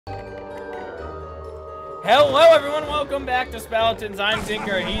Hello everyone, welcome back to Speletons. I'm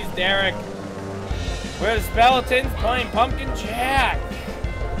Zinker, he's Derek. We're the Speletons playing Pumpkin Jack.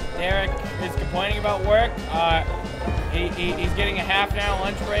 Derek is complaining about work. He's getting a half an hour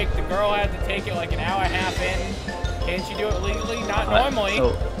lunch break. The girl had to take it like an hour and a half in. Can she do it legally? Not normally.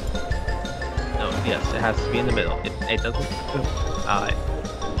 No, yes, it has to be in the middle. It doesn't.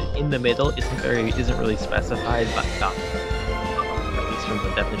 In the middle isn't really specified, but at least from the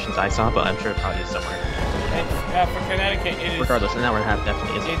definitions I saw. But I'm sure it probably is somewhere. It's, for Connecticut, it is. Regardless, an hour and a half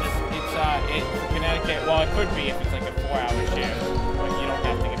definitely isn't. It's for Connecticut. Well, it could be if it's like a 4-hour shift, but you don't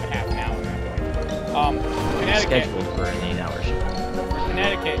have to give a half an hour. Connecticut. It's scheduled for an 8-hour shift. For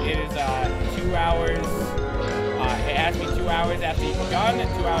Connecticut, it is 2 hours. It has to be 2 hours after you've begun and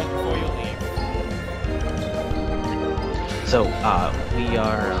 2 hours before you leave. So we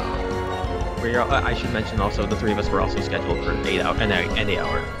are. I should mention also the three of us were also scheduled for an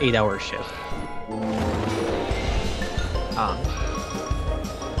 8-hour shift.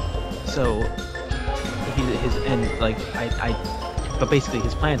 So but basically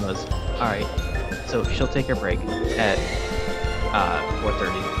his plan was, all right. So she'll take her break at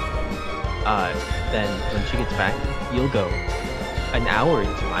 4:30. Then when she gets back, you'll go an hour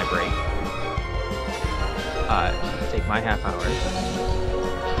into my break. Take my half hour.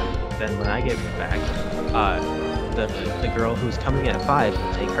 Then when I get back, the girl who's coming in at 5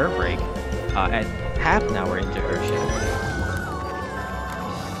 will take her break at half an hour into her shift.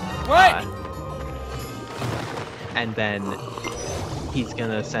 What? And then he's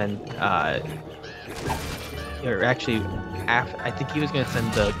gonna send, or actually, I think he was gonna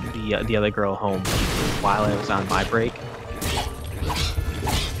send the other girl home while I was on my break.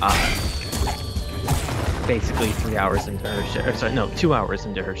 Basically 3 hours into her shift. Or sorry, no, 2 hours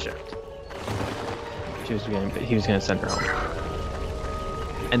into her shift. He was gonna send her home.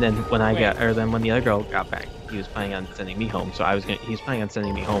 And then when when the other girl got back, he was planning on sending me home. So he was planning on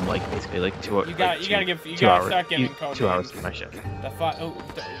sending me home like basically like 2 hours. You gotta start giving code 2 hours into my shift.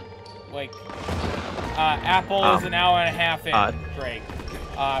 Apple is an hour and a half in break.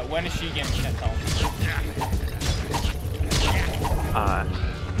 When is she getting sent home?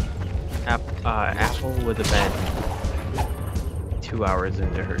 Apple would have been 2 hours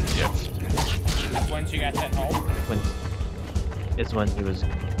into her shift. When she got sent home? When he was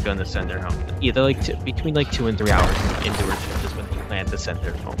gonna send her home. Either between 2 and 3 hours into her shift is when he planned to send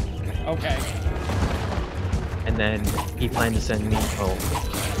her home. Okay. And then he planned to send me home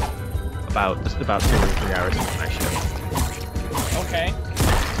just about 2 or 3 hours into my shift. Okay.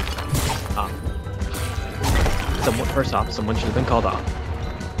 First off, someone should have been called off.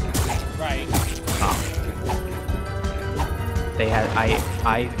 Right.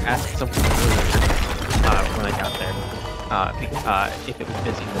 I asked someone earlier when I got there if it was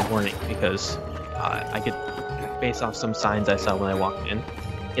busy in the morning because I could, based off some signs I saw when I walked in,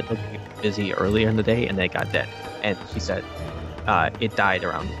 it looked busy earlier in the day and then it got dead. And she said it died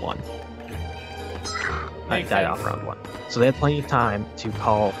around 1. It died off around 1. So they had plenty of time to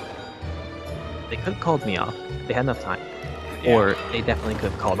call. They could have called me off. They had enough time. Yeah. Or they definitely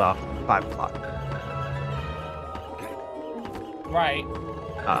could have called off 5 o'clock. Right.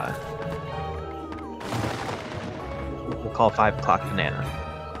 We'll call 5 o'clock Banana.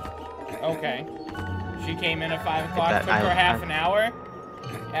 Okay. She came in at 5 o'clock, took her half an hour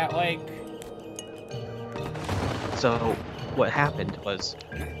at So what happened was,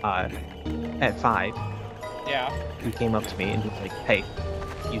 at 5, yeah, he came up to me and he was like, "Hey,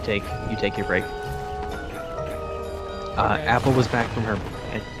 you take your break." Okay. Apple was back from her,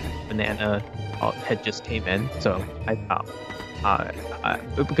 and Banana had just came in, so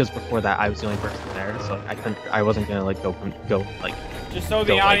because before that I was the only person there, so I wasn't gonna go. Just so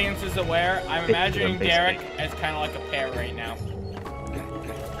the audience is aware, I'm imagining Derek as kind of like a pear right now.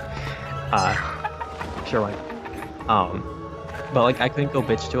 Sure why. But I couldn't go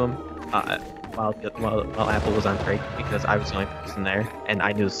bitch to him while Apple was on break because I was the only person there, and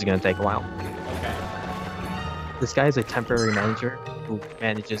I knew this was gonna take a while. Okay. This guy is a temporary manager who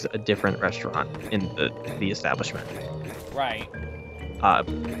manages a different restaurant in the establishment. Right.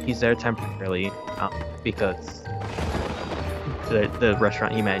 He's there temporarily because the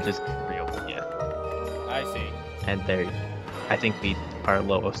restaurant he manages isn't reopened yet. I see. And I think we are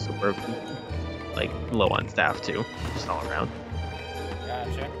low on staff too, just all around.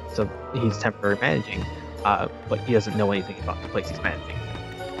 Gotcha. So he's temporary managing, but he doesn't know anything about the place he's managing.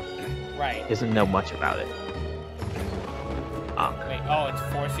 Right. He doesn't know much about it. Wait, it's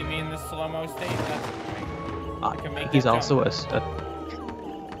forcing me in this slow-mo state? That's I can make he's that also jump.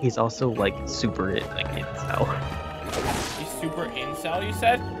 he's also super incel. He's super incel, you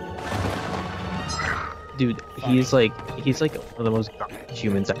said? Dude, he's like one of the most garbage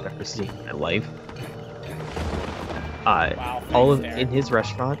humans I've ever seen in my life. Wow, In his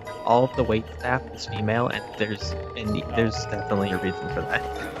restaurant, all of the wait staff is female, and there's definitely a reason for that.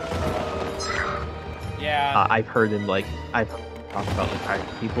 Yeah. I've heard him talk about like hiring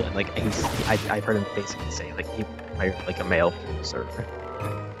people, and like I've heard him basically say like he hired like a male server.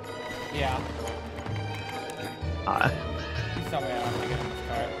 Yeah. Please tell me I don't have to get in this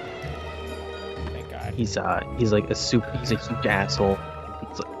car. Thank God. He's a huge asshole.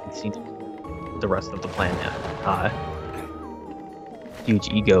 He's seen the rest of the planet. Huge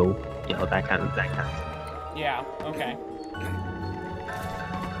ego, you know, that kind of thing. Yeah. Okay. I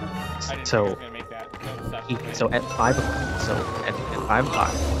didn't think I So was gonna make that stuff. so at 5 o'clock, at 5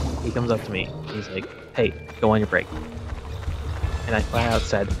 o'clock, he comes up to me. He's like, "Hey, go on your break." And I flat out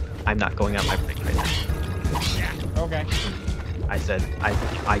said, "I'm not going on my break right now." Okay. I said, I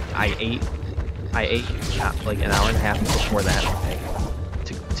ate like an hour and a half before that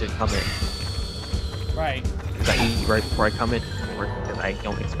to come in. Right. Because I eat right before I come in, because I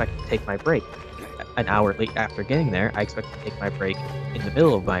don't expect to take my break. An hour late after getting there, I expect to take my break in the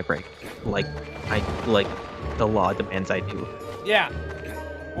middle of my break, like the law demands I do. Yeah.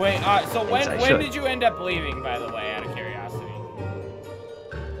 Wait. So when should. did you end up leaving? By the way, out of curiosity.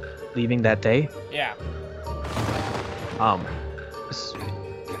 Leaving that day, Yeah.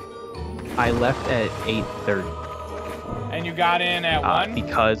 I left at 8:30. And you got in at 1?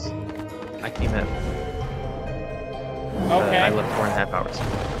 Because I came in. Okay. I left 4.5 hours.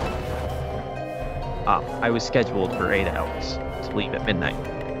 I was scheduled for 8 hours to leave at midnight.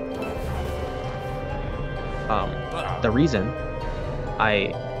 The reason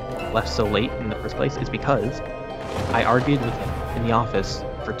I left so late in the first place is because I argued with him in the office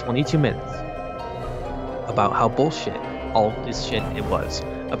for 22 minutes about how bullshit all this shit it was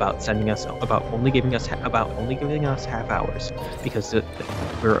about only giving us half hours, because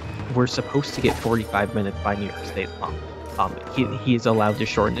we're supposed to get 45 minutes by New York State law. He is allowed to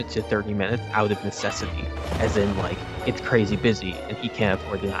shorten it to 30 minutes out of necessity, as in like it's crazy busy and he can't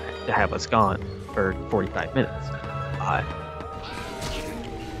afford to have us gone for 45 minutes.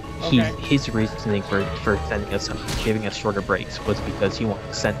 His reasoning for giving us shorter breaks was because he wanted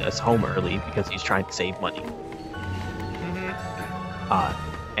to send us home early because he's trying to save money.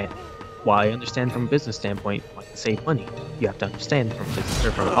 And while I understand from a business standpoint, you want to save money, you have to understand from a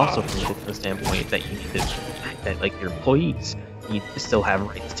business standpoint that you need that like your employees need to still have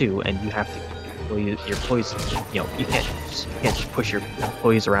rights too, and you have to your employees, you know, you can't just push your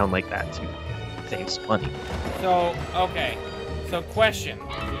employees around like that to save some money. So okay, so question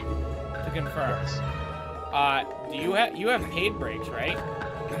to confirm. Do you have paid breaks, right?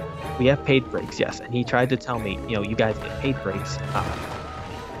 We have paid breaks, yes. And he tried to tell me, you know, you guys get paid breaks.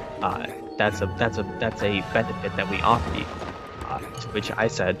 That's a benefit that we offer you. To which I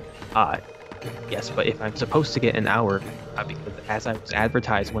said, yes, but if I'm supposed to get an hour, because as I was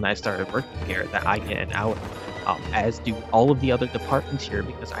advertised when I started working here, that I get an hour, as do all of the other departments here,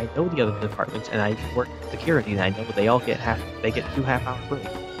 because I know the other departments and I work security and I know they all get 2 half-hour breaks.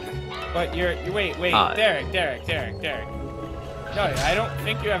 But wait, Derek. No, I don't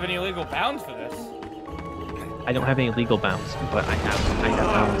think you have any legal bounds for this. I don't have any legal bounds, but I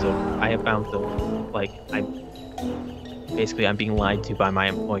have bounds of like I'm being lied to by my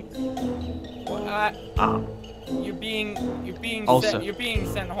employer. You're being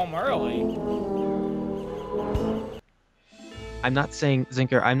sent home early. I'm not saying,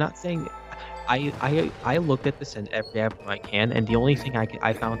 Zinker, I looked at this in every avenue I can, and the only thing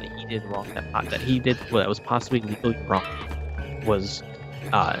I found that he did wrong, that he did what was possibly legally wrong, was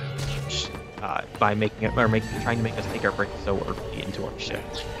by trying to make us take our break so early into our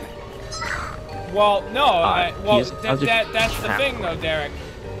shift. Well, no, that's the thing though, Derek.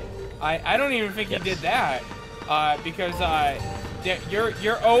 I don't even think he did that, because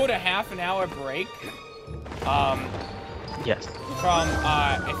you're owed a half an hour break. Yes. From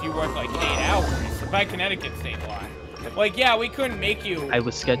if you work like 8 hours by Connecticut state law. Like, yeah, we couldn't make you. I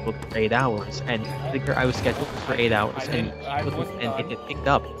was scheduled for 8 hours, and I was scheduled for 8 hours, and if it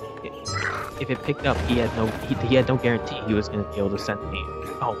picked up, he had no guarantee he was going to be able to send me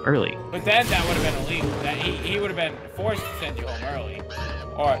home early. But then that would have been illegal. That he would have been forced to send you home early,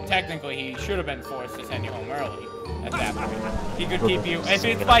 or technically he should have been forced to send you home early at that point. He could keep you. If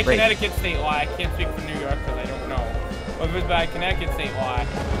it's by Connecticut state law, I can't speak for New York because I don't know. But if it was by Connecticut state law,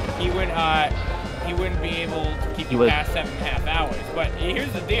 he wouldn't be able to keep you past 7.5 hours. But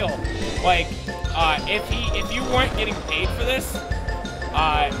here's the deal, like, if you weren't getting paid for this,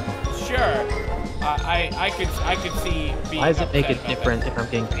 sure, I could see being. Why does it make it different if I'm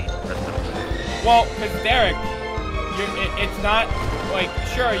getting paid for it? Well, because Derek, it's not like,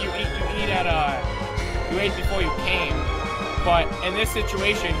 sure, you ate you ate before you came, but in this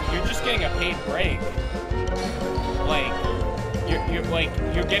situation, you're just getting a paid break. Like,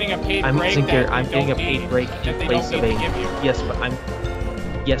 you're getting a paid break. I'm getting a paid break in place of a yes,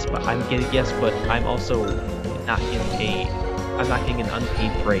 but I'm also not getting I'm not getting an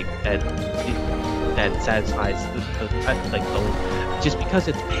unpaid break that satisfies the just because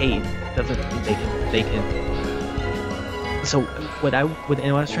it's paid doesn't mean they can. So what I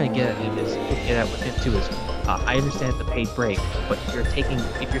was trying to get at with him too is I understand the paid break, but if you're taking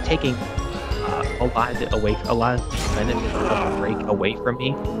a lot of the benefits of the break away from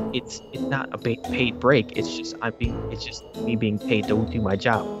me, it's not a paid break. It's just me being paid to do my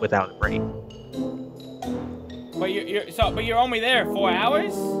job without a break. But you're only there 4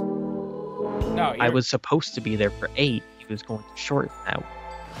 hours? No, I was supposed to be there for 8. He was going to shorten out.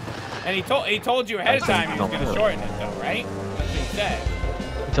 And he told you ahead of time he was going to shorten it though, right? That's what he said.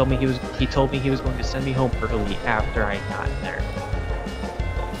 He told me he was going to send me home early after I got there.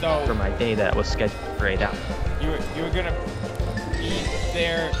 So for my day that was scheduled for 8 hours. You were gonna be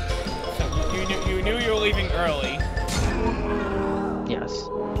there. So you knew you were leaving early. Yes.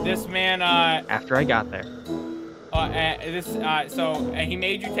 This man. After I got there. So he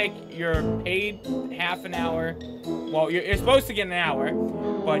made you take your paid half an hour. Well, you're supposed to get an hour,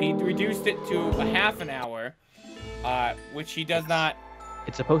 but he reduced it to a half an hour, which he does not.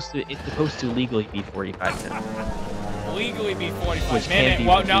 It's supposed to legally be 45 minutes. Legally be 45 minutes.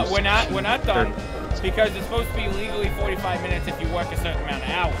 Well, no, we're not done, because it's supposed to be legally 45 minutes if you work a certain amount of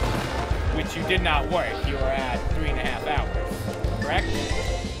hours, which you did not work. You were at 3.5 hours, correct?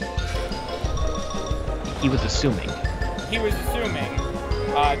 He was assuming. He was assuming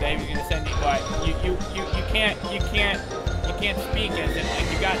that he was going to send you, but you can't speak as if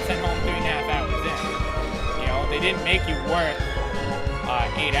like you got sent home 3.5 hours in. You know, they didn't make you work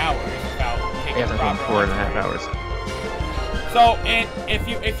 8 hours without taking the proper 4.5 hours. So, and if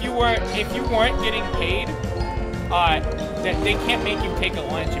you weren't getting paid, that they can't make you take a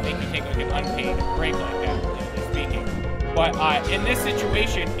lunch and make you take like an unpaid break like that, generally speaking. But in this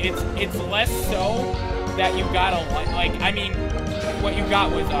situation, it's less so that you got a like. I mean, what you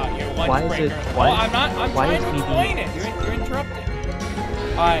got was your lunch break. Well, I'm trying to explain it. You're interrupting.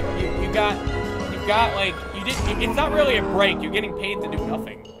 You got like you didn't. It's not really a break. You're getting paid to do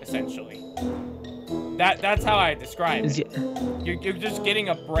nothing, essentially. That's how I describe it. You're just getting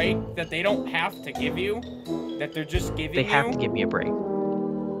a break that they don't have to give you, that they're just giving you. They have to give me a break.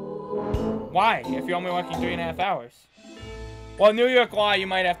 Why? If you're only working 3.5 hours. Well, New York law, you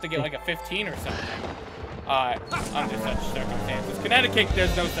might have to get like a 15 or something. Under such circumstances. Connecticut,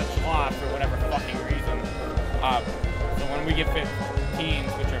 there's no such law for whatever fucking reason. So when we get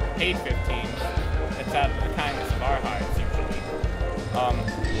 15s, which are paid 15s, it's out of the kindness of our hearts, usually.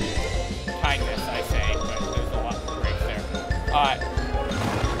 Kindness, I say, but there's a lot of breaks there.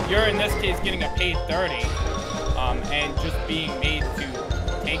 You're in this case getting a paid 30, and just being made to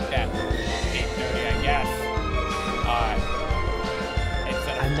take that paid 30, I guess.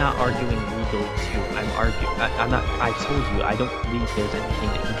 I'm not arguing legally too. I told you I don't believe there's anything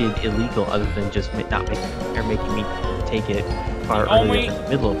that he did illegal other than just not making me take it far earlier than the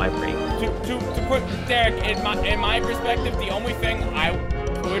middle of my break. To put Derek, in my perspective, the only thing I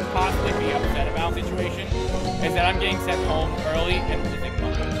would possibly be upset about the situation is that I'm getting sent home early and losing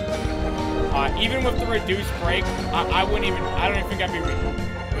money. Even with the reduced break, I don't even think I'd be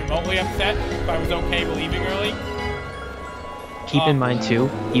remotely upset if I was okay leaving early. Keep in mind too,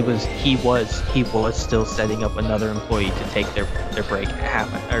 he was still setting up another employee to take their break half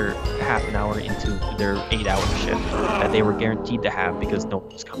an hour into their 8-hour shift that they were guaranteed to have because no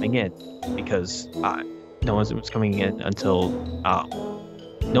one was coming in, because no one was coming in until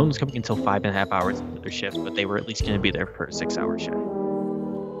 5.5 hours into their shift, but they were at least going to be there for a 6-hour shift.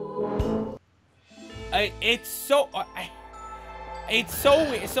 It's so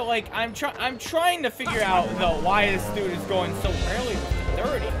weird. So like I'm trying to figure out though why this dude is going so early with the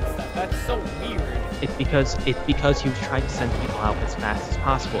 30 and stuff. That's so weird. It's because he was trying to send people out as fast as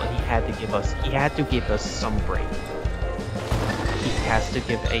possible, and he had to give us some break. He had to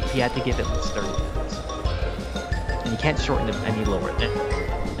give at least 30 minutes, and he can't shorten it any lower than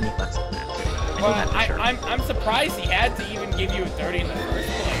any less than that too. Well, I'm surprised he had to even give you a 30 in the first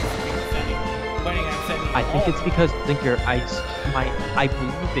place. I think it's because Zinker, I assume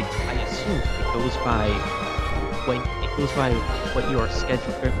it goes by what you are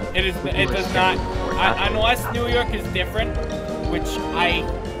scheduled for. It does not, unless New York is different, which I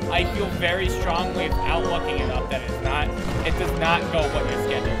feel very strongly without looking it up that it does not go what you're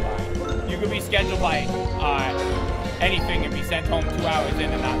scheduled by. could be scheduled by anything and be sent home 2 hours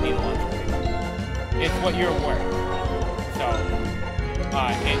in and not need a lunch break. It's what you're worth. So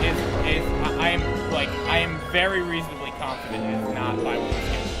I am very reasonably confident it is not by what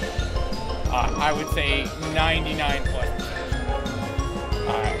schedule. I would say 99+%.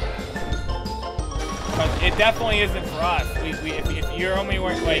 But it definitely isn't for us. If you're only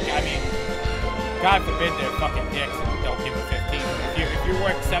working, like, I mean, God forbid they're fucking dicks and don't give a 15. If you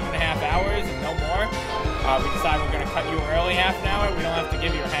work 7.5 hours and no more, we decide we're gonna cut you early half an hour. We don't have to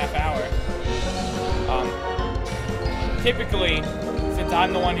give you a half hour. Typically, since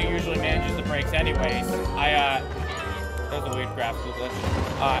I'm the one who usually manages the breaks anyways, that was a weird graphical glitch.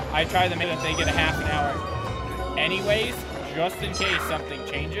 I try to make that they get a half an hour anyways, just in case something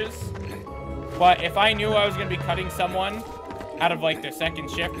changes. But if I knew I was going to be cutting someone out of, like, their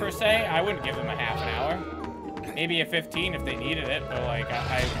second shift, per se, I wouldn't give them a half an hour. Maybe a 15 if they needed it, but, like,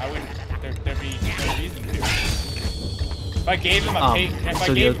 I wouldn't, there'd be no reason to. If I gave them a pay...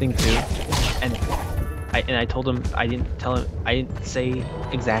 So the other thing, too, and I told him, I didn't say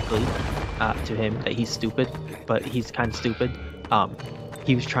exactly to him that he's stupid, but he's kind of stupid.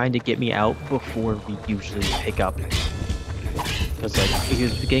 He was trying to get me out before we usually pick up. Because, like, he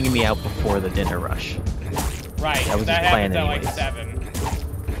was getting me out before the dinner rush. Right, that was that his plan happens at, anyways. like, 7.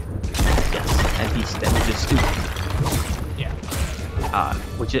 Yes, and he's just stupid. Yeah.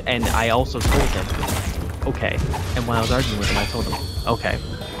 And I also told him, okay, and when I was arguing with him, I told him, okay,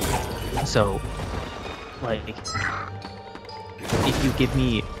 so, like, if you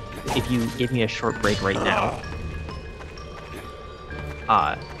give me a short break right now,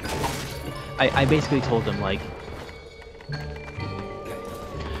 I basically told him, like,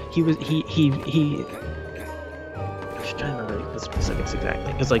 he I'm just trying to remember the specifics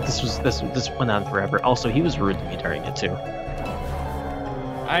exactly, because, like, this went on forever. Also, he was rude to me during it too.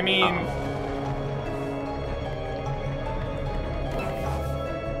 I mean,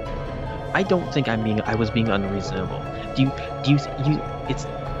 I don't think I was being unreasonable. I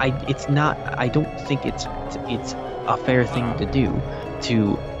don't think it's a fair thing to do.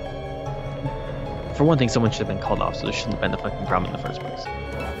 For one thing, someone should have been called off, so there shouldn't have been a fucking problem in the first place.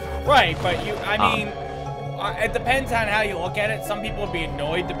 right, but I mean, it depends on how you look at it. Some people would be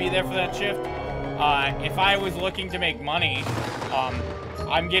annoyed to be there for that shift. If I was looking to make money,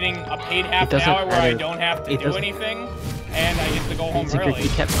 I'm getting a paid half an hour where I don't have to do anything, and I get to go home Zinker, early. he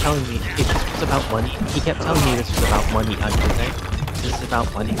kept telling me this was about money. He kept telling me this was about money on Tuesday. This is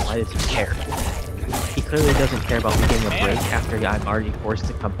about money. Why does he care? He clearly doesn't care about me getting a break after I'm already forced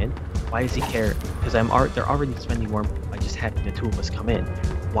to come in. Why does he care? Because they're already spending more by just having the two of us come in.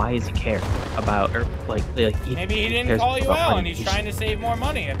 Why does he care about, or like maybe he didn't call you out and he's trying to save more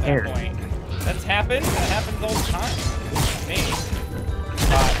money at that point. That's happened. That happens all the time. Me.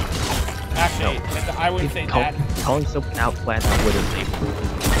 Actually, no. I wouldn't say that. Calling someone out flat out wouldn't save me.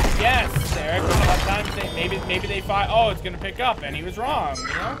 Yes, Eric would have time to say maybe they thought, oh, it's gonna pick up, and he was wrong. You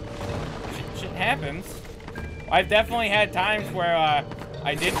know, shit happens. I've definitely had times where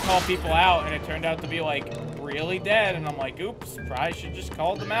I did call people out, and it turned out to be like really dead, and I'm like, oops, probably should just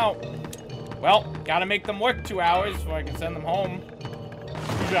call them out. Well, gotta make them work 2 hours before I can send them home.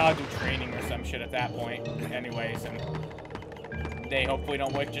 Usually I'll do training or some shit at that point, anyways, and they hopefully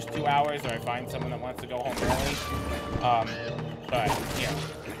don't work just 2 hours, or I find someone that wants to go home early. But yeah,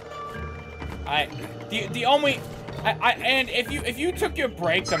 and if you took your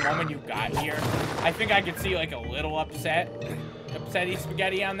break the moment you got here, I think I could see like a little upsetty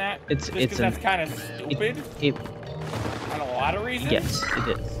spaghetti on that. Because that's kind of stupid. On a lot of reasons. Yes,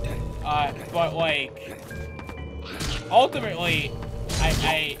 it is. But like, ultimately,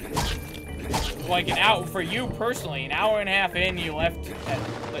 I like for you personally, an hour and a half in, you left at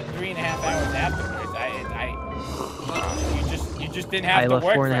 3.5 hours afterwards. You just didn't have to work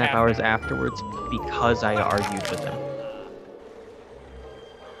for 4.5 hours afterwards because I argued with him.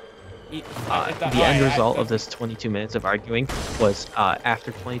 The end result of this 22 minutes of arguing was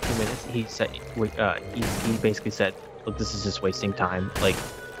after 22 minutes, he said he basically said, "Look, this is just wasting time. Like,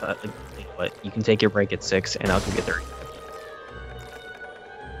 but you can take your break at 6, and I'll go get 30."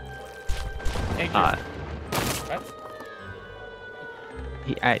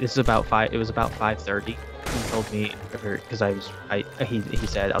 This is about 5. It was about 5:30. He told me, because he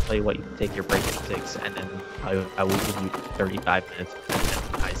said, "I'll tell you what, you can take your break at 6, and then I will give you 35 minutes."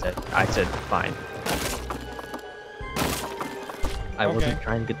 And I said, fine. I wasn't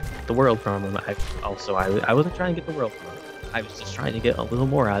trying to get the world from him. I wasn't trying to get the world from him. I was just trying to get a little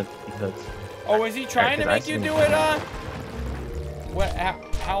more out of it because. Oh, was he trying to make you do it? What?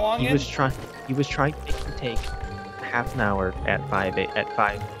 How long? He was trying to make me take half an hour at 5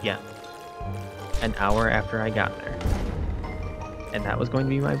 p.m. an hour after I got there. And that was going to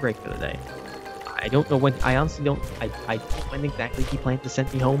be my break for the day. I don't know when, I honestly don't, I don't know when exactly he planned to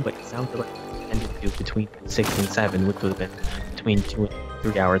send me home, but it sounded like he intended to do between 6 and 7, which would have been between 2 and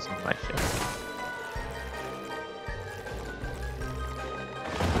 3 hours into my shift.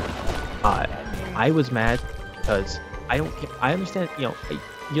 I was mad because I don't care, I understand, you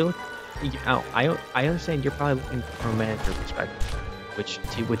know, I understand you're probably looking from a manager perspective, which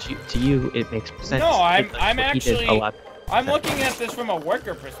to you it makes sense. No, I'm actually a lot I'm looking at this from a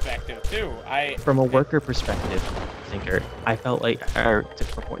worker perspective too. From a worker perspective, Zinker, I felt like,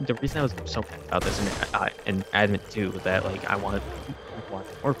 the reason I was so mad about this and adamant too that like I wanted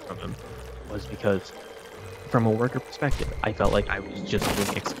more from him was because from a worker perspective, I felt like I was just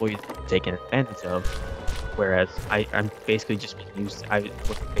being exploited, taken advantage of, whereas I'm basically just being used. I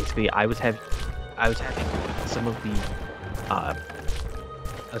was having some of the I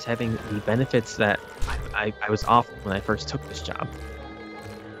was having the benefits that I was offered when I first took this job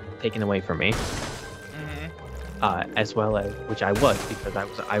taken away from me, as well as which I was because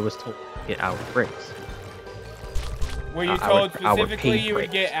I was told to get hour breaks. Were you told specifically you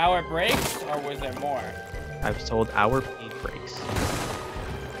would get hour breaks, or was there more? I was told hour paid breaks.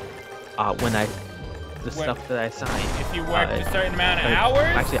 Stuff that I signed. If you worked a certain amount of hours?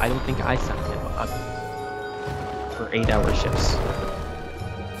 Actually, I don't think I signed it for 8-hour shifts.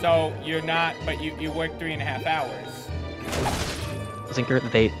 So you're not, but you work 3.5 hours. Zinker,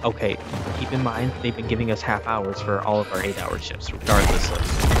 keep in mind, they've been giving us half hours for all of our 8-hour shifts, regardless of...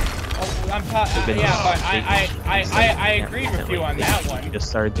 I agreed with you on that one. We just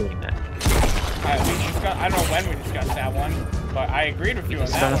started doing that. I don't know when we discussed that one, but I agreed with you on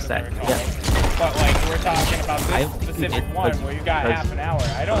that one. But like we're talking about this specific one where you got half an hour.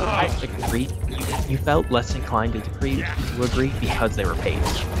 I agree. You felt less inclined to agree because they were paid.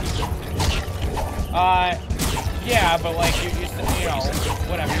 Yeah, but like you still, you know,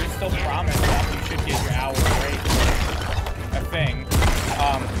 whatever. You still promised that you should get your hour break. A thing.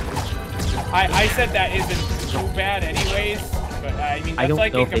 I said that isn't too bad, anyways. But I mean, that's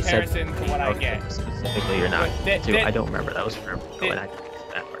like in comparison to what I get. Specifically or not. I don't remember. That was forever ago, and I didn't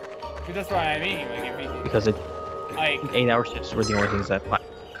that part. That's what I mean. Like because like 8-hour shifts were the only things that applied.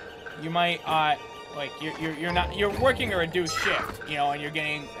 You might like you're working a reduced shift, you know, and you're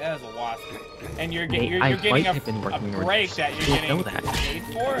getting that is a wasp, and you're getting a break that you're getting paid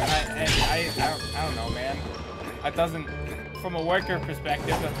for. I don't know, man. That doesn't. From a worker perspective,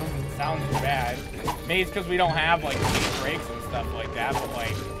 that doesn't sound too bad. Maybe it's because we don't have like paid breaks and stuff like that, but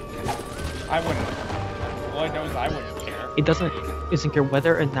like I wouldn't. Lord knows I wouldn't care. It doesn't care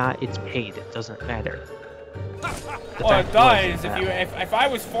whether or not it's paid. It doesn't matter. Well, it does. If I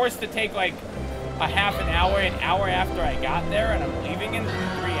was forced to take like a half an hour after I got there, and I'm leaving in 3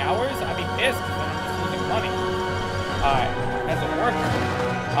 hours, I'd be pissed because then I'm just losing money as a worker.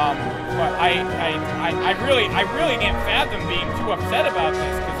 But I really can't fathom being too upset about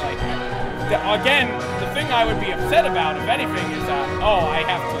this because, like, again, the thing I would be upset about, if anything, is oh, I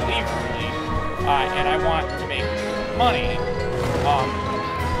have to leave early, and I want to make money.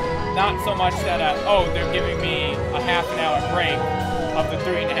 Not so much that oh, they're giving me a half an hour break of the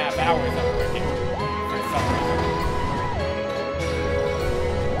 3.5 hours I'm working for some reason.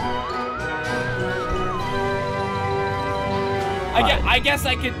 I guess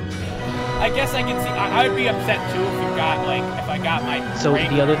I could see. I would be upset too if you got if I got my break.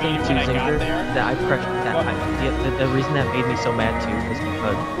 The other thing too, Zinker, that I pressured the reason that made me so mad too was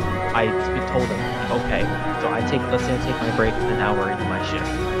because I told him, okay, so let's say I take my break an hour into my shift.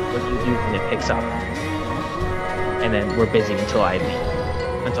 What do you do when it picks up? And then we're busy until I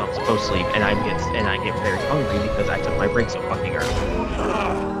leave, until I'm supposed to leave, and I get very hungry because I took my break so fucking early.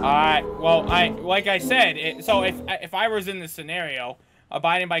 Well, like I said, so if I was in this scenario,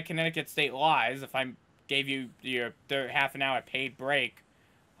 abiding by Connecticut state laws, if I gave you your half an hour paid break,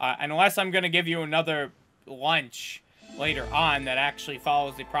 unless I'm going to give you another lunch later on that actually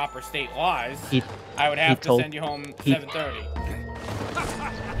follows the proper state laws, I would have to send you home 7:30.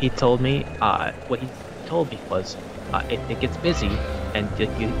 He told me, what he told me was, if it gets busy and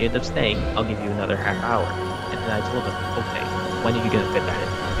you end up staying, I'll give you another half hour. And then I told him, okay, when are you going to fit that in?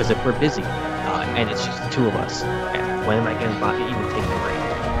 Because if we're busy, and it's just the two of us, when am I going to even take a break?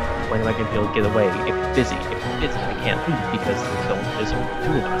 When am I going to be able to get away? If it's busy, I can't leave because there's only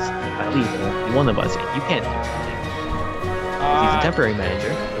two of us. If I leave, there'll be one of us, and you can't do anything. He's a temporary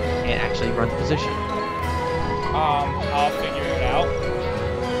manager, and actually run the position. I'll figure it out.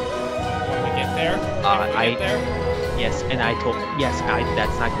 When we get there? Yes, and I told,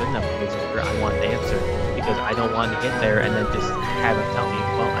 that's not good enough because I wanted to answer, because I don't want to get there and then just have him tell me,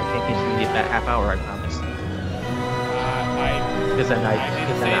 well, I can't get you that half hour, I promise. Because then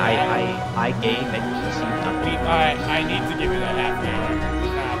I gave and you received nothing. I need to give you that half hour.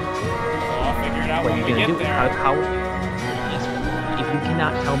 So I'll figure it out when we get there. Yes, if you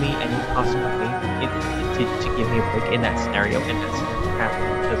cannot tell me any possible way to give me a break in that scenario, and that's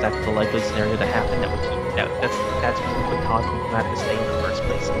happening, because that's the likely scenario that happened, that would keep that's what would cause me to have to stay in the first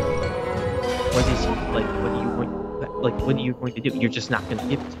place. What are you going to do? You're just not going to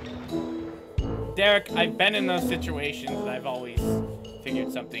give it to me. Derek, I've been in those situations and I've always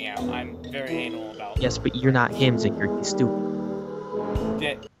figured something out. I'm very anal about it. Yes, but you're not him, Zinker. He's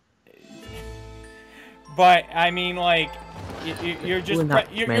stupid. But I mean, like, you're just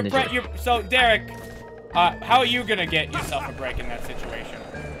so Derek, how are you gonna get yourself a break in that situation?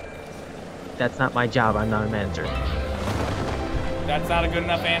 That's not my job. I'm not a manager. That's not a good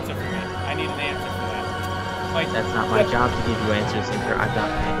enough answer for me. I need an answer for that. Like, that's not my job to give you answers, Zinker. I'm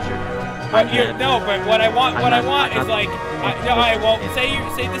not a manager. But but what I want is like,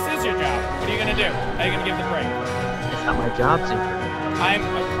 say this is your job. What are you gonna do? How are you gonna give the break? It's not my job, Zinker.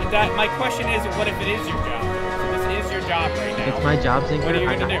 My question is, what if it is your job? So this is your job right now. It's my job, Zinker. What are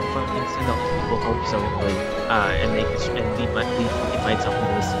you gonna do? Fucking send all these people home so early, and lead myself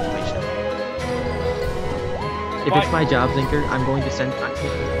into this situation. If it's my job, Zinker, I'm going to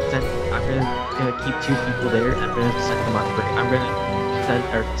keep 2 people there. I'm gonna send them on break. I'm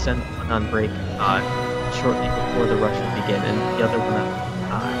gonna send one on break shortly before the rush will begin, and the other one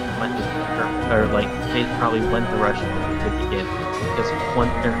they probably when the rush could begin, because when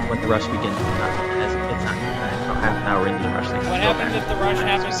the rush begins, it's not half an hour into the rush. What happens if the rush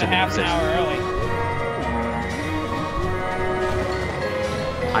happens a half an hour early?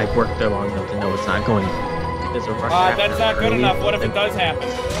 I've worked there long enough to know it's not going to. There's a rush. That's not good enough. What if it does happen?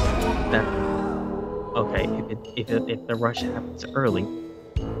 Okay, if the rush happens early,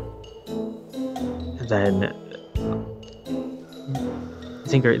 then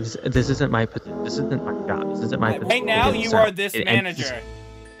Zinker, this isn't my job. This isn't my position. Right now, you are this manager,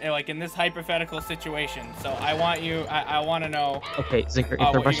 like in this hypothetical situation. So I want you. I want to know. Okay, Zinker,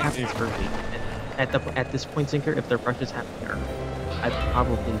 if the rush happens early, at this point, Zinker, if the rush is happening early, I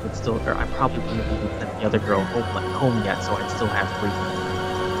probably wouldn't even send the other girl home yet, so I'd still have 3 people.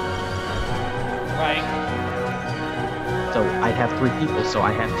 Right. So I'd have 3 people, so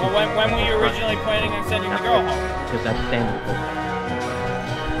I have 2 Well, when were you originally planning on sending the girl home? Because that's standard.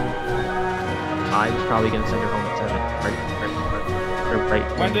 I was probably going to send her home at 7.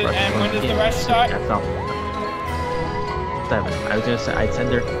 When does the rush start? That's all. 7. I was going to say, I'd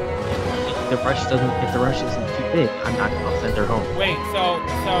send her... If the rush isn't too big, I'm not going to send her home. Wait, so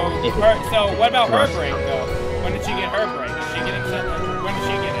what about her break, though? When did she get her break? Is she getting sent? When did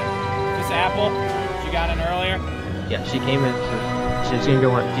she get it? This Apple? She got in earlier? Yeah, she came in. She's gonna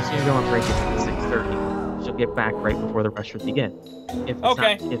go on break at 6:30. She'll get back right before the rush would begin.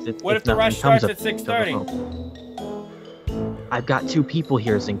 What if the rush starts at 6:30? I've got 2 people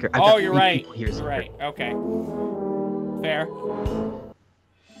here, Zinker. You're right. You're right. Okay. Fair.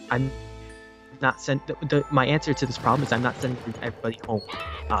 I'm not sent. My answer to this problem is I'm not sending everybody home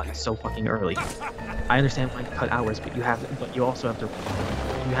so fucking early. I understand when cut hours, but you also have to.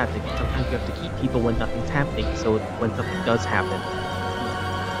 Sometimes you have to keep people when nothing's happening, so when something does happen,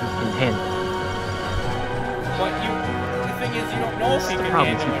 you can handle it. But the thing is, you don't know if you can handle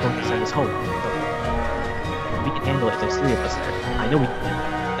it. The problem is you send us home. So we can handle it. There's 3 of us there. I know we can.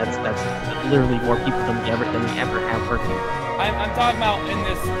 That's literally more people than we ever have working. I'm talking about in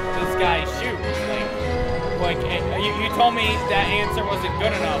this guy's shoes. Like you told me that answer wasn't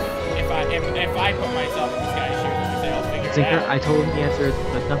good enough. If I put myself in this guy's shoes, you say I'll figure it out. I told him the answer is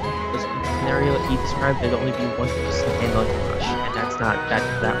nothing. The scenario that he described, there'd only be 1 person handling the rush, and that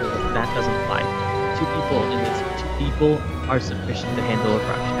doesn't apply. 2 people in this. 2 people are sufficient to handle a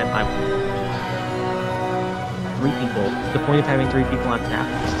rush, and I will. 3 people. The point of having 3 people on staff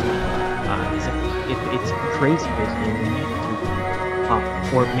is if it's crazy busy and we need to,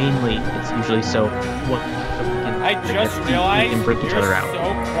 or mainly it's usually so we can break each other out. So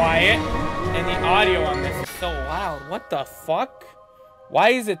quiet, and the audio on this is so loud. What the fuck? Why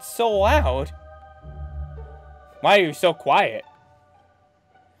is it so loud? Why are you so quiet?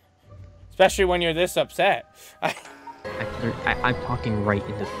 Especially when you're this upset. I'm talking right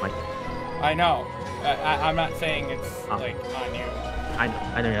into the mic. I know. I'm not saying it's like on you. I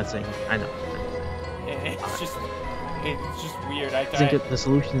know you're not saying. I know. It's just weird. I think the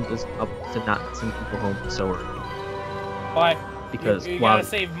solution is to not send people home so early. But because you gotta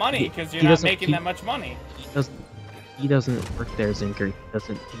save money because you're not making that much money. He doesn't work there, Zinker.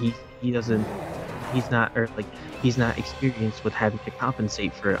 He doesn't he's not experienced with having to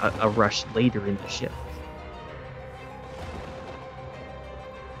compensate for a rush later in the shift.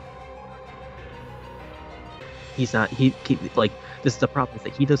 Like, this is the problem, is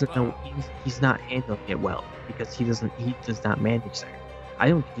that he doesn't know, he's not handling it well because he does not manage there. I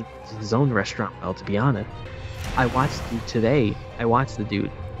don't think he does his own restaurant well, to be honest. I watched the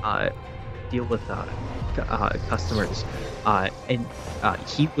dude deal with customers, and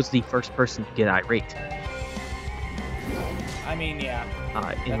he was the first person to get irate. I mean, yeah.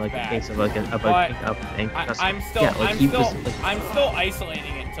 In like bad. the case of like a customer. I'm still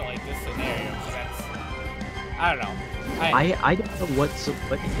isolating it to like this scenario. So that's, I don't know. I don't know what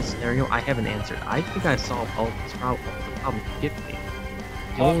in this scenario I haven't answered. I think I solved all of these problems. The problem you give me.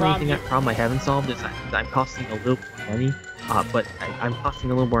 The only problem I haven't solved is I'm costing a little more money, but I'm costing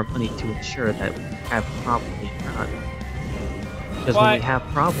a little more money to ensure that we have a problem later on. Because when we have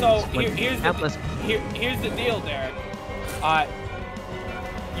problems, here's the deal, Derek.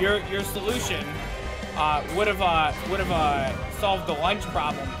 Your solution would have solved the lunch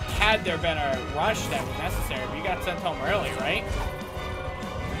problem had there been a rush that was necessary. But you got sent home early, right?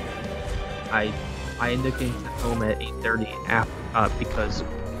 I ended up getting sent home at 8:30 because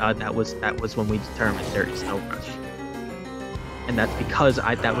that was when we determined there is no rush, and that's because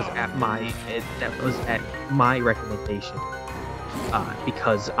that was at my recommendation.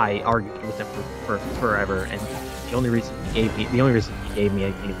 Because I argued with him for forever, and the only reason he gave me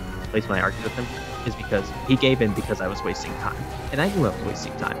a place when I argued with him is because he gave in because I was wasting time, and I knew I was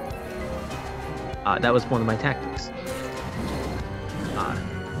wasting time. That was one of my tactics.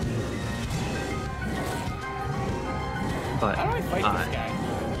 But how do I fight this guy?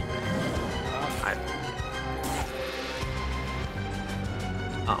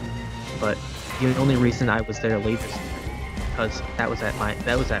 But the only reason I was there later because that was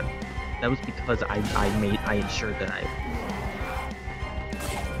because I ensured that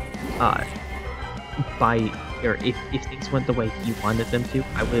if things went the way he wanted them to,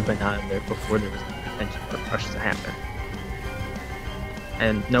 I would have been out of there before there was the potential for rush to happen.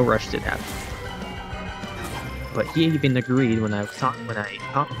 And no rush did happen. But he even agreed when I was talking with him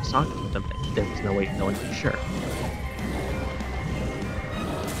that there was no way of knowing for sure.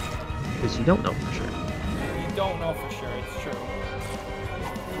 Because you don't know for sure. You don't know for sure, it's true.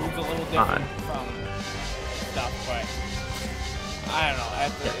 Food's a little different from stuff, but I don't know.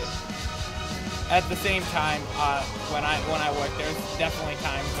 At the same time, when I work, there's definitely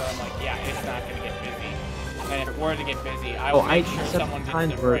times where I'm like, yeah, it's not gonna get busy. And if it were to get busy, I will make sure someone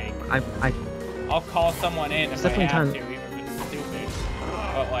gets a break. I'll call someone in if I have to, even if it's stupid.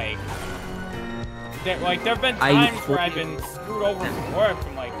 But like there've been times where I've been screwed over from work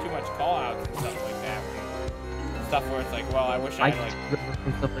from like too much call outs and stuff like that. Stuff where it's like, well, I wish I had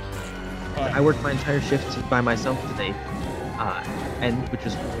like. I worked my entire shift by myself today, and which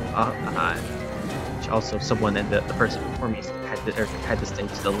also someone and the person before me had to stay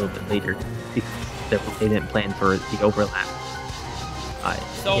just a little bit later because they didn't plan for the overlap.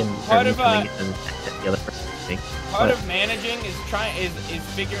 So part of the other person part of managing is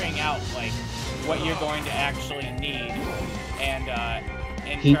figuring out like what you're going to actually need, and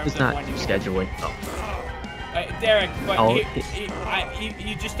he does not do scheduling. Derek, but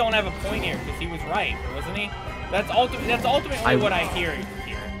you just don't have a point here because he was right, wasn't he? That's ultimately what I hear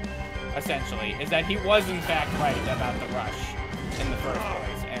here, essentially, is that he was in fact right about the rush in the first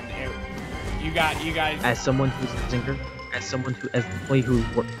place, and you guys. As someone who's a Zinker, as an employee who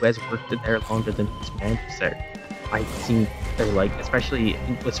has worked there longer than his managers there, I've seen they're like, especially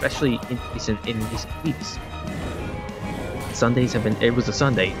in recent weeks. Sundays have been. It was a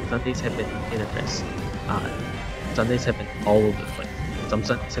Sunday. Sundays have been hit or miss. Sundays have been all over the place. Some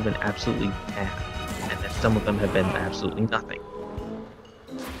Sundays have been absolutely bad, and then some of them have been absolutely nothing.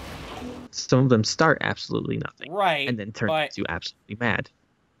 Some of them start absolutely nothing, right, and then turn into absolutely mad.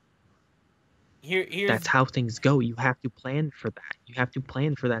 That's how things go. You have to plan for that. You have to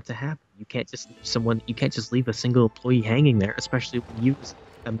plan for that to happen. You can't just leave a single employee hanging there, especially when you, as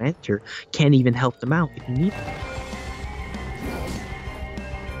a manager, can't even help them out if you need them.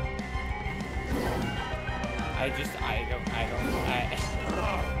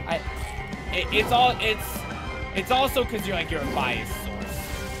 It's also because you're a biased source,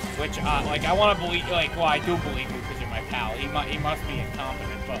 which like I want to believe, like, well, I do believe you because you're my pal. He must be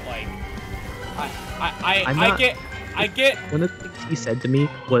incompetent, but like I get. One of the things he said to me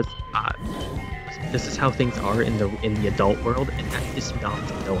was, "This is how things are in the adult world," and that is not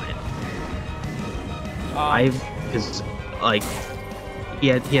no end. Because like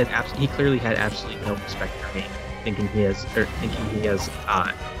he clearly had absolutely no respect for me, thinking he has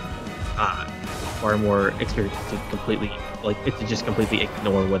far more experience to completely to just completely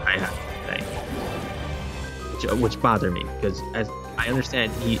ignore what I have today, which bothered me because as I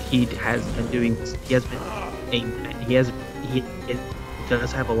understand he has been doing he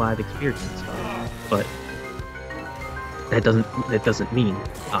does have a lot of experience, but that doesn't mean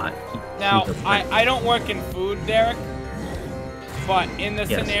now I don't work in food, Derek, but in the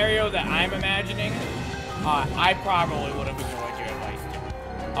scenario that I'm imagining, I probably would have ignored your advice too.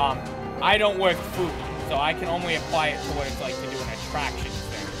 I don't work food, so I can only apply it to what it's like to do an attraction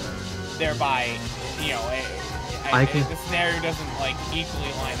thing. Thereby, you know, the scenario doesn't like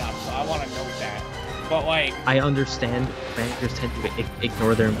equally line up, so I want to note that. But like, I understand managers tend to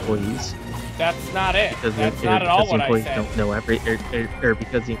ignore their employees. That's not it. That's not at all what I said. Don't know or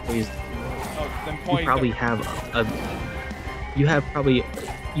because the employees. Oh, the employees you probably have you have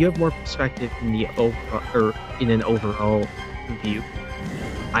more perspective in the in an overall view.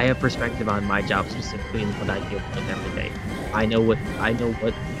 I have perspective on my job specifically and what I deal with every day. I know what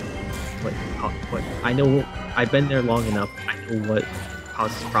I've been there long enough. I know what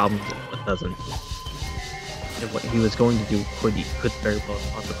causes problems and what doesn't. And what he was going to do could very well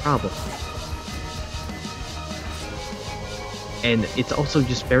cause a problem. And it's also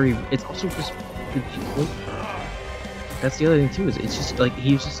just that's the other thing too, is it's just like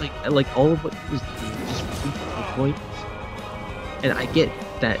he was just like all of what he was doing was just really employees. And I get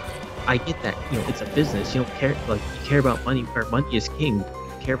that, you know, it's a business, you don't care, like, you care about money, or money is king, you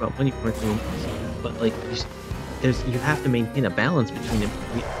care about money more than but like you have to maintain a balance between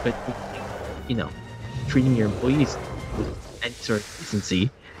you know, treating your employees with any sort of decency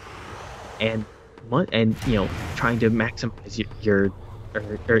and you know, trying to maximize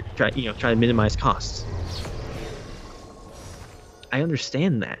try to minimize costs. I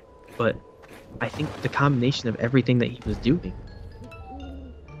understand that, but I think the combination of everything that he was doing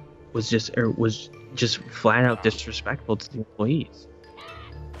was just flat out disrespectful to the employees.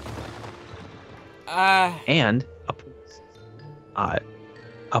 And a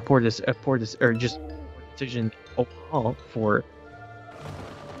poor decision overall for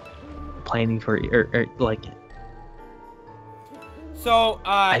planning for like. So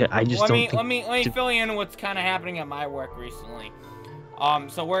I just let me fill you in what's kind of happening at my work recently.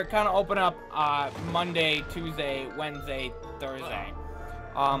 So we're kind of open up Monday, Tuesday, Wednesday, Thursday,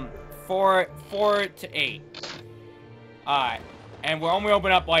 4 to 8. And we're only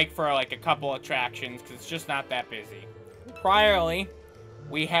open up for like a couple attractions because it's just not that busy. Priorly,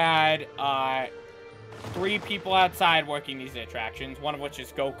 we had 3 people outside working these attractions, one of which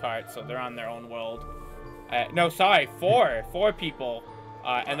is go-karts, so they're on their own world. No, sorry, 4 people,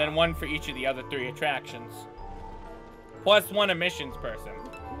 and then 1 for each of the other 3 attractions, plus 1 emissions person.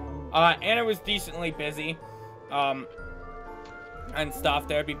 And it was decently busy, and stuff.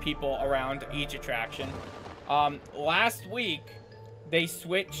 There'd be people around each attraction. Last week, they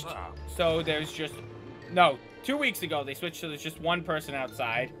switched, so there's just, no, 2 weeks ago, they switched so there's just 1 person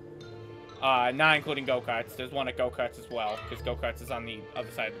outside, not including go-karts. There's 1 at go-karts as well, because go-karts is on the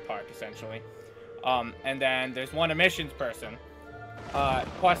other side of the park, essentially. And then there's 1 emissions person,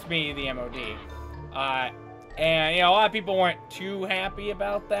 plus me, the MOD. And, you know, a lot of people weren't too happy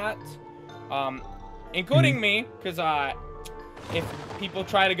about that, including me, because, if people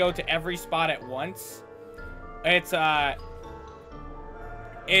try to go to every spot at once, it's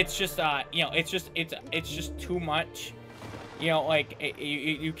just, you know, it's just too much. You know, like,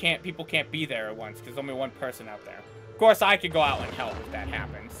 people can't be there at once, because there's only 1 person out there. Of course, I could go out and help if that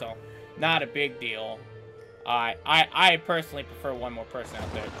happens, so not a big deal. I personally prefer 1 more person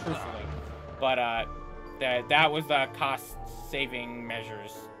out there, truthfully. But, that was the cost-saving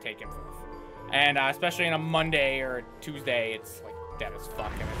measures taken for. And, especially on a Monday or Tuesday, it's, like, dead as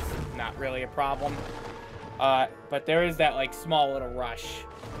fuck, and it's not really a problem. But there is that, like, small little rush.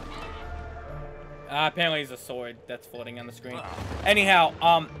 Apparently there's a sword that's floating on the screen. Anyhow,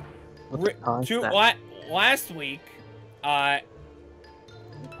 last week,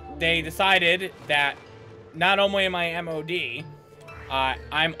 they decided that not only am I MOD,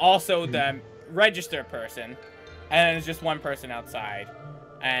 I'm also the register person, and there's just 1 person outside,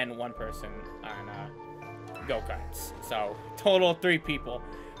 and 1 person on go-karts. So, total 3 people.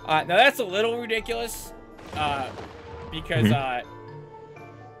 Now that's a little ridiculous, because,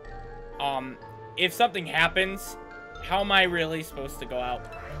 if something happens, how am I really supposed to go out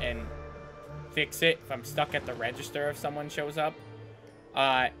and fix it if I'm stuck at the register if someone shows up?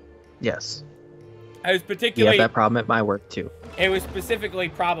 Yes. I was particularly... We have that problem at my work, too. It was specifically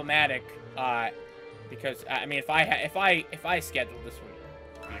problematic, because, I mean, if I scheduled this wouldn't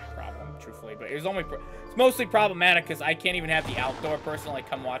be a problem, truthfully, but it was only... It's mostly problematic because I can't even have the outdoor person, like,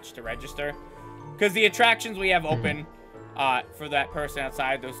 come watch to register. Because the attractions we have open for that person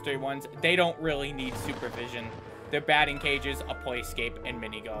outside, those 3 ones, they don't really need supervision. They're batting cages, a playscape, and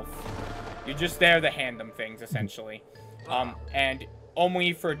mini golf. You're just there to hand them things, essentially. And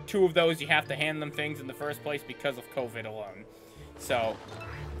only for 2 of those you have to hand them things in the first place because of COVID alone. So,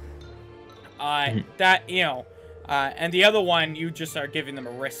 that, you know, and the other one, you just are giving them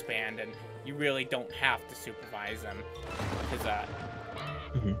a wristband, and you really don't have to supervise them. Because,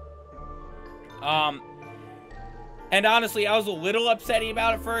 and honestly, I was a little upsetty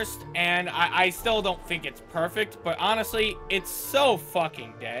about it first, and I still don't think it's perfect, but honestly, it's so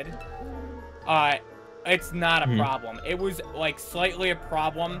fucking dead. It's not a problem. It was, like, slightly a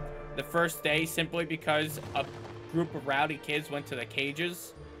problem the first day simply because a group of rowdy kids went to the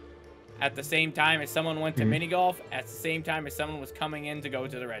cages at the same time as someone went to mini golf, at the same time as someone was coming in to go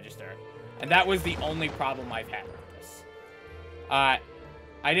to the register. And that was the only problem I've had with this.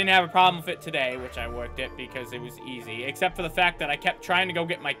 I didn't have a problem with it today, which I worked it because it was easy, except for the fact that I kept trying to go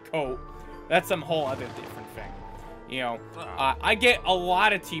get my coat. That's some whole other different thing. You know, I get a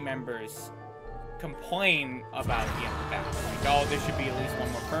lot of team members complain about the back. Like, oh, there should be at least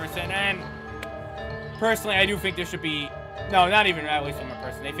 1 more person. And personally, I do think there should be, no, not even at least 1 more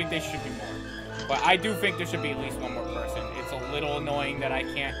person. They think there should be more. But I do think there should be at least 1 more person. It's a little annoying that I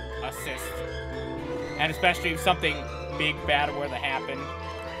can't assist. And especially if something big, bad were to happen,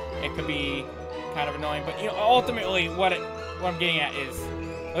 it could be kind of annoying. But, you know, ultimately, what I'm getting at is,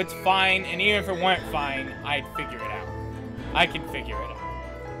 it's fine. And even if it weren't fine, I'd figure it out. I can figure it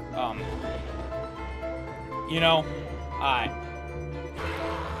out. You know,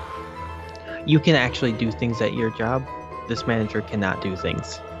 You can actually do things at your job. This manager cannot do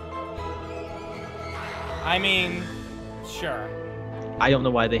things. I mean, sure. I don't know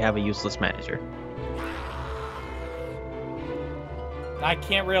why they have a useless manager. I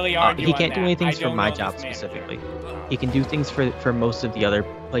can't really argue He on can't do that. anything I for don't my know job this manager. specifically. He can do things for most of the other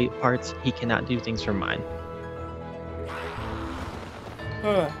parts. He cannot do things for mine.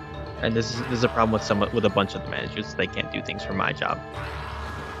 And this is a problem with a bunch of the managers. They can't do things for my job.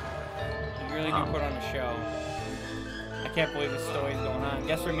 You really do put on a show. I can't believe this story's going on.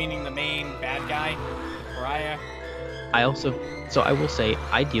 Guess we're meeting the main bad guy, Pariah. I will say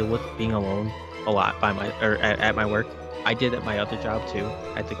I deal with being alone a lot at my work. I did at my other job too,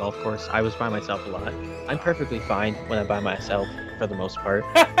 at the golf course. I was by myself a lot. I'm perfectly fine when I'm by myself for the most part,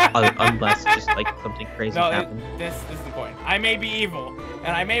 unless just like something crazy happens. This is the point. I may be evil,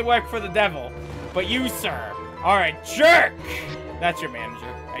 and I may work for the devil, but you, sir, are a jerk. That's your manager,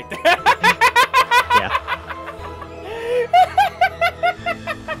 right there. Yeah.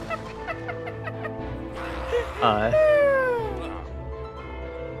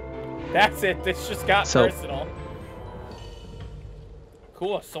 That's it. This just got personal.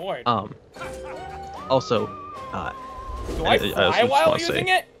 Cool, a sword. Also, do I fly while using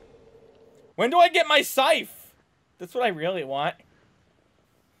it? When do I get my scythe? That's what I really want.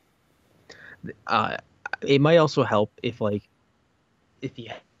 It might also help if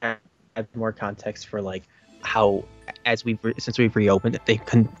you have more context for like how since we've reopened, they've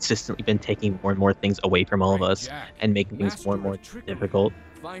consistently been taking more and more things away from all of us and making things more and more difficult.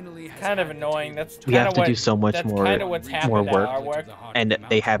 Kind of annoying. We have to do so much more work, and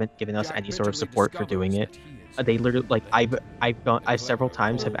they haven't given us any sort of support for doing it. They literally, like, I several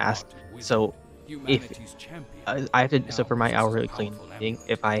times have asked. So if I have to, so for my hourly cleaning,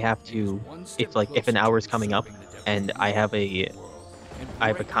 if an hour is coming up and I have a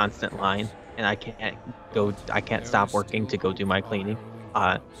constant line and I can't stop working to go do my cleaning,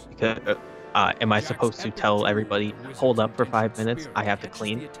 because am I supposed to tell everybody, hold up for 5 minutes, I have to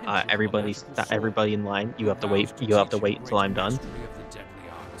clean? Everybody in line, you have to wait until I'm done?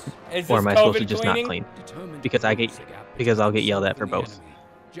 Or am I supposed to just not clean? Because I'll get yelled at for both.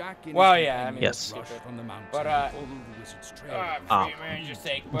 Well, yeah, I mean, yes. But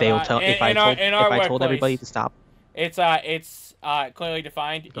they'll tell if I told everybody to stop. It's clearly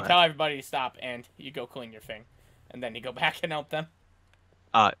defined. You tell everybody to stop, and you go clean your thing, and then you go back and help them.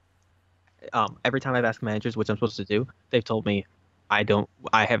 Every time I've asked managers what I'm supposed to do, they've told me I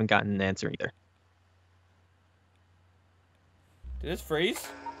haven't gotten an answer either. Did this freeze?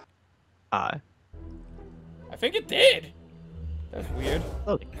 I think it did. That's weird.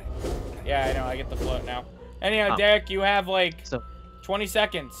 Loading. Yeah, I know. I get the float now. Anyhow, Derek, you have like 20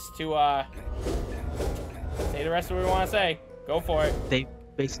 seconds to say the rest of what we want to say. Go for it. They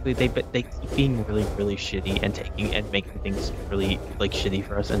keep being really, really shitty and making things really like shitty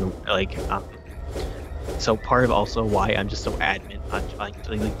for us, and like so part of also why I'm just so adamant on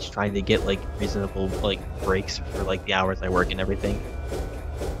trying to get like reasonable like breaks for like the hours I work and everything.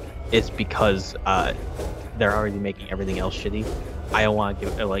 it's because they're already making everything else shitty. I don't want to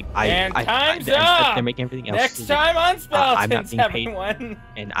give like time's up. They're making everything else Next shitty. time on I'm not Speletons, being paid, everyone.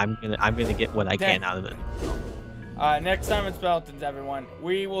 and I'm gonna get what I can out of it. Next time on Speletons, everyone,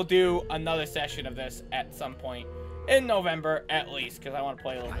 we will do another session of this at some point in November, at least, because I want to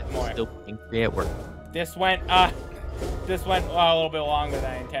play a little bit more. Still being free at work. This went a little bit longer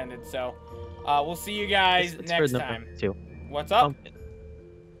than I intended, so we'll see you guys next time. Too. What's up? Pumpkin.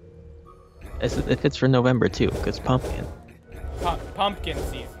 If it's for November too, because pumpkin. Pumpkin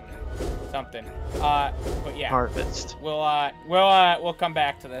season, something. But yeah. Harvest. We'll come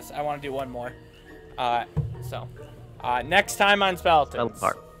back to this. I want to do one more. Next time on Speletons.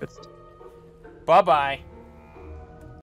 Harvest. Bye bye.